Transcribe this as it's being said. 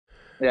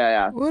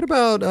Yeah. What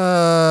about,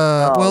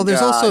 well,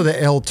 there's also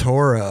the El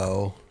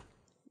Toro,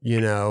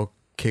 you know,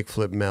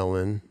 Kickflip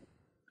Melon.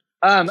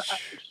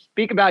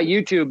 Speak about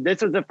YouTube.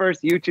 This was the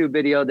first YouTube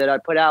video that I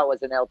put out,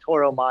 was an El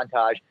Toro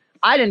montage.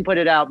 I didn't put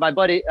it out. My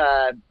buddy,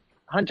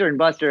 Hunter and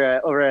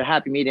Buster over at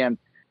Happy Medium,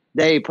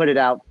 they put it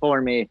out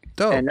for me.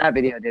 Dope. And that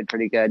video did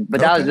pretty good.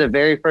 But that was the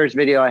very first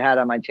video I had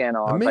on my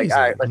channel. I was like, all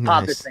right, let's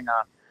pop this thing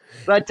off.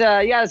 But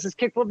yeah, this is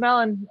Kickflip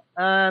Melon.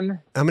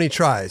 How many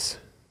tries?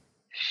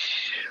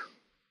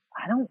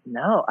 I don't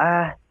know.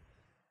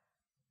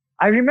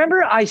 I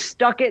remember I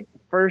stuck it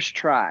first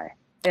try.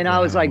 And I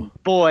was like,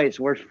 boys,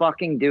 we're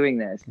fucking doing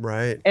this.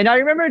 Right. And I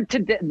remember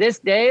to this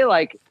day,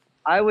 like,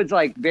 I was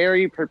like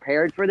very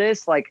prepared for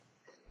this. Like,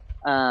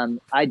 I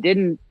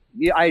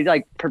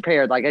like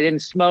prepared. Like, I didn't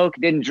smoke,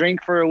 didn't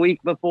drink for a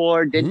week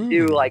before, didn't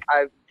do, like,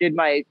 I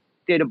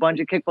did a bunch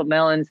of Kickflip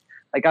Melons.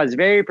 Like, I was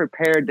very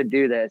prepared to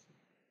do this.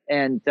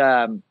 And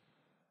I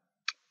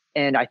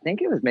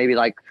think it was maybe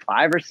like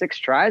 5 or 6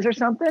 tries or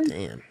something.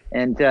 Damn.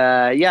 And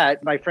yeah,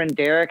 my friend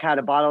Derek had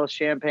a bottle of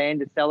champagne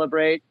to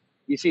celebrate.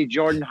 You see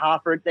Jordan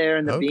Hoffert there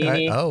in the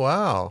beanie. Oh,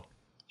 wow.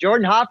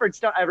 Jordan Hoffert,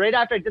 right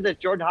after I did this,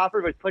 Jordan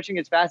Hoffert was pushing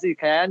as fast as he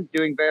can,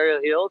 doing varial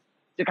heels.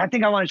 He's like, I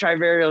think I want to try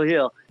varial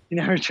heel. He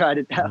never tried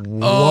it though.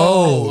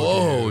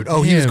 Whoa.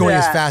 Oh, he was going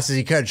as fast as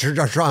he could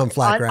on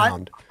flat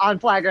ground. On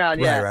flat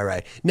ground, yeah.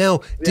 Right.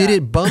 Now, did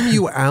it bum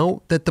you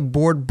out that the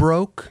board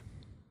broke?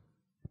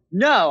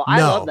 No,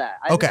 I love that.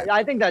 Okay.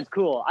 I think that's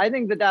cool. I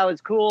think that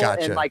was cool.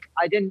 Gotcha. And like,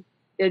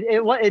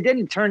 it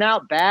didn't turn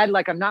out bad.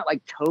 Like, I'm not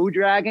like toe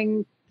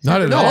dragging.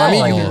 Not at all. I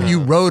mean, you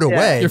rode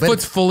away. Your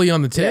foot's fully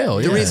on the tail.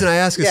 The reason I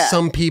ask is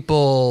some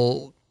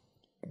people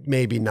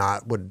maybe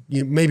not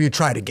maybe you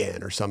tried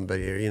again or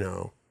somebody, or, you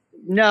know.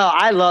 No,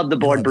 I love the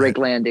board break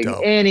landing.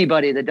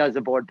 Anybody that does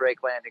a board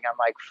break landing, I'm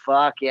like,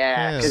 fuck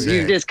yeah. Because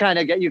you just kind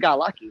of you got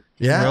lucky.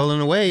 Yeah. You're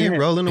rolling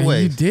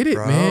away. You did it,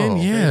 man.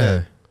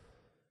 Yeah.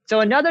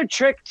 So another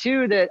trick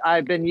too that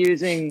I've been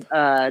using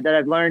that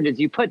I've learned is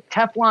you put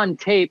Teflon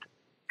tape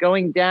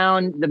going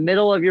down the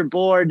middle of your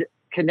board,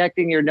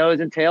 connecting your nose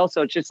and tail.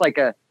 So it's just like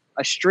a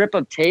strip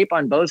of tape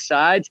on both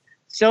sides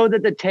so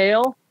that the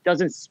tail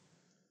doesn't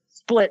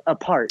split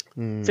apart.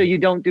 So you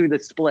don't do the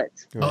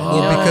splits.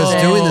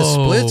 Because doing the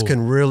splits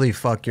can really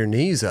fuck your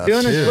knees up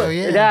too.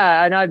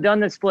 Yeah, and I've done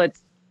the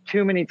splits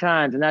too many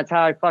times, and that's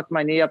how I fucked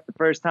my knee up the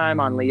first time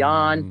on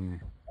Leon,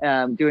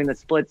 doing the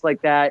splits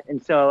like that.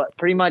 And so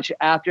pretty much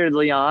after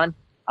Leon,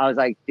 I was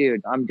like,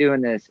 dude, I'm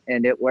doing this,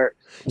 and it works.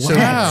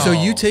 So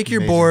you take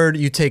your board,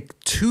 you take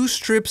 2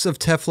 strips of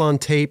Teflon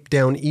tape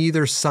down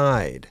either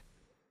side.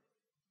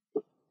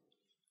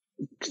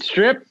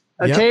 Strip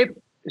of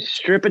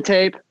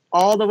tape,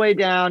 all the way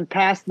down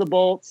past the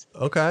bolts.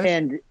 Okay.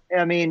 And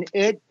I mean,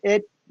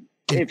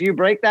 if you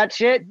break that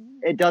shit,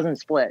 it doesn't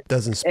split.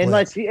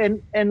 Unless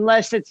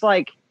it's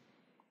like,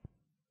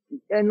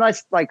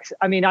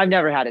 I mean, I've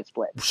never had it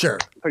split. Sure.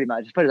 Pretty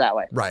much. Just put it that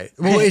way. Right.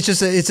 Well, it's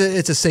just it's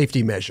a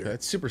safety measure.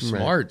 That's super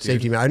smart. Dude.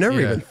 Safety measure. I never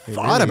even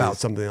thought about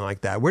something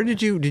like that. Where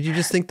did you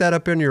just think that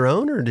up on your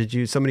own, or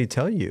did somebody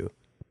tell you?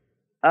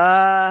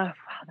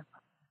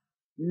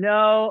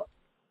 No.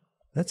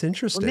 That's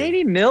interesting. Well,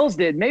 maybe Mills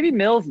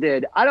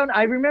did.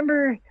 I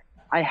remember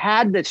I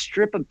had this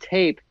strip of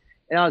tape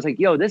and I was like,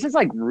 yo, this is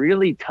like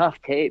really tough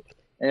tape.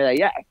 And they're like,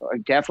 yeah,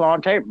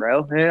 Teflon tape,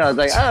 bro. And I was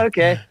like, oh,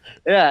 okay.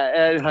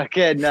 Yeah.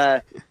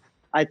 And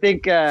I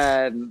think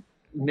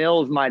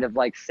Mills might have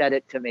like said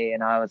it to me,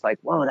 and I was like,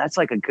 whoa, that's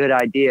like a good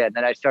idea. And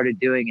then I started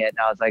doing it, and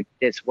I was like,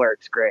 this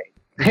works great.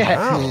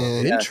 Wow,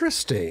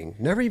 interesting.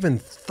 Never even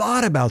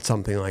thought about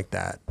something like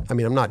that. I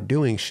mean, I'm not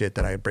doing shit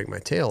that I break my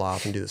tail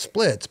off and do the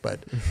splits, but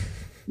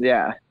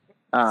yeah.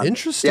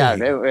 Interesting. Yeah,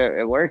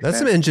 it works. That's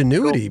some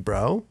ingenuity,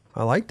 bro.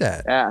 I like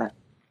that. Yeah.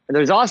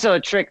 There's also a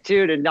trick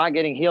too to not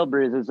getting heel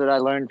bruises that I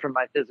learned from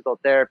my physical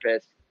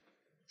therapist.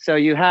 So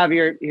you have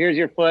here's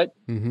your foot,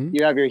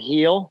 you have your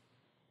heel.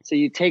 So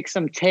you take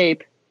some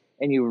tape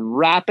and you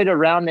wrap it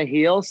around the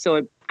heel. So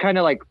it kind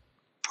of like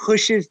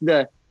pushes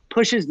the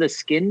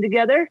skin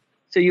together.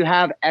 So you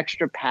have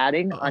extra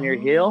padding on your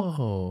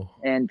heel.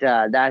 And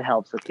that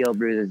helps with heel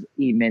bruises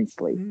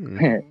immensely.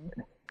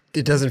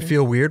 It doesn't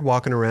feel weird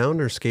walking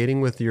around or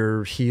skating with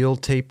your heel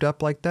taped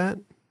up like that?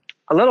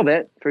 A little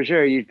bit, for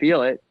sure. You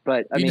feel it,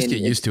 but I mean, just get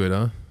used to it,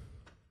 huh?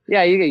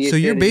 Yeah, you get used to it.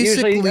 So you're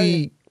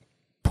basically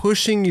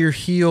pushing your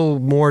heel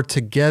more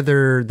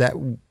together.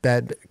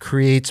 That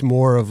creates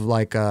more of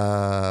like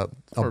a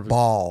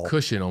ball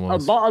cushion,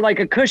 almost a ball,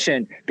 like a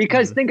cushion.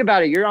 Because think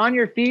about it, you're on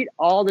your feet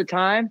all the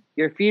time.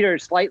 Your feet are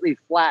slightly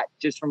flat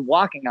just from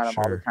walking on them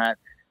all the time.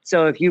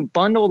 So if you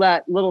bundle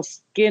that little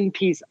skin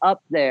piece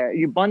up there,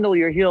 you bundle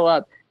your heel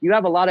up, you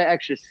have a lot of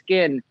extra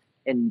skin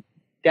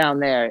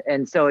down there,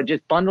 and so it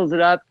just bundles it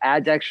up,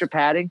 adds extra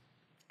padding.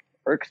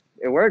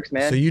 It works,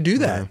 man. So you do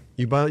that.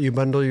 You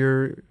bundle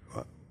your.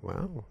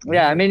 Wow.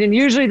 Yeah, I mean, and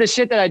usually the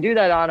shit that I do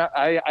that on,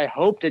 I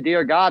hope to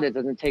dear God it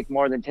doesn't take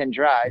more than 10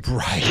 tries.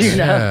 Right. You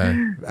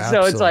know?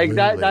 So it's like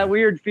that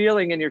weird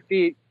feeling in your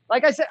feet,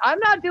 like I said, I'm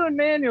not doing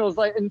manuals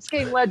like and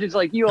skating legends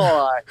like you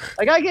all are.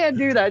 Like I can't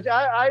do that.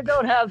 I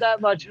don't have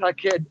that much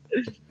fucking.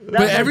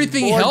 But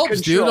everything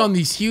helps, dude, on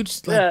these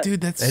huge, like,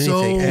 dude, that's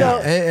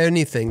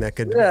anything that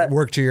could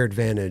work to your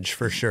advantage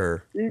for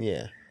sure.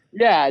 Yeah.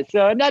 Yeah.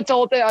 So, and that's the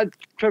whole thing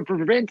to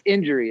prevent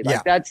injury.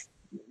 Like that's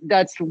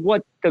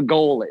what the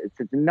goal is,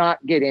 to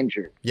not get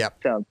injured. Yep.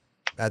 So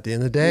at the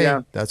end of the day,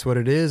 that's what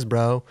it is,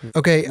 bro.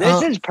 Okay.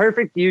 This is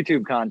perfect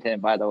YouTube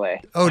content, by the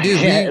way. Oh, dude.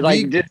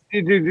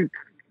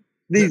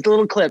 These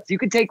little clips. You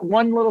could take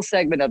one little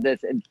segment of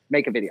this and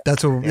make a video.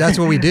 That's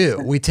what we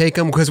do. We take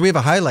them because we have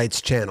a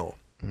highlights channel.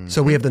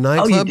 So we have the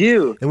 9 Club,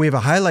 and we have a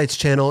highlights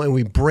channel, and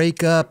we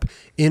break up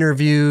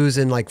interviews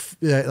and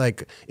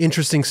like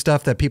interesting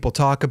stuff that people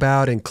talk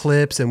about and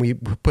clips, and we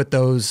put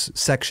those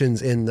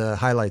sections in the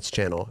highlights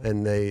channel,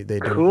 and they do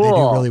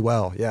really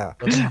well. Yeah,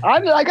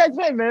 I'm like I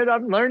said, man,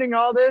 I'm learning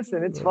all this,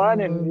 and it's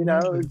fun,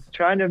 and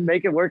trying to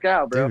make it work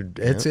out, bro. Dude,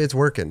 it's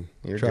working.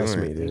 Trust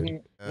me,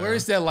 dude. Where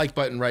is that like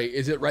button? Right?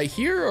 Is it right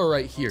here or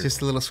right here?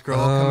 Just a little scroll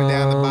coming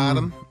down the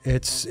bottom.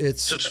 It's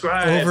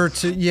subscribe over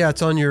to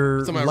it's on your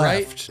it's on my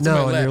left. Right?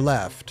 No, on your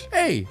left.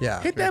 Hey, yeah,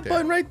 hit that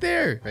button right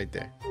there. Right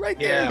there. Right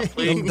there.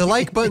 Yeah, the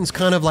like button's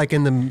kind of like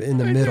in the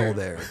middle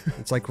there.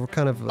 It's like we're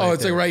kind of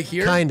it's like right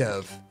here. Kind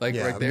of like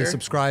right there. And the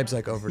subscribe's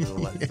like over to the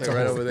left. It's like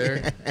right over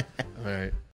there. All right.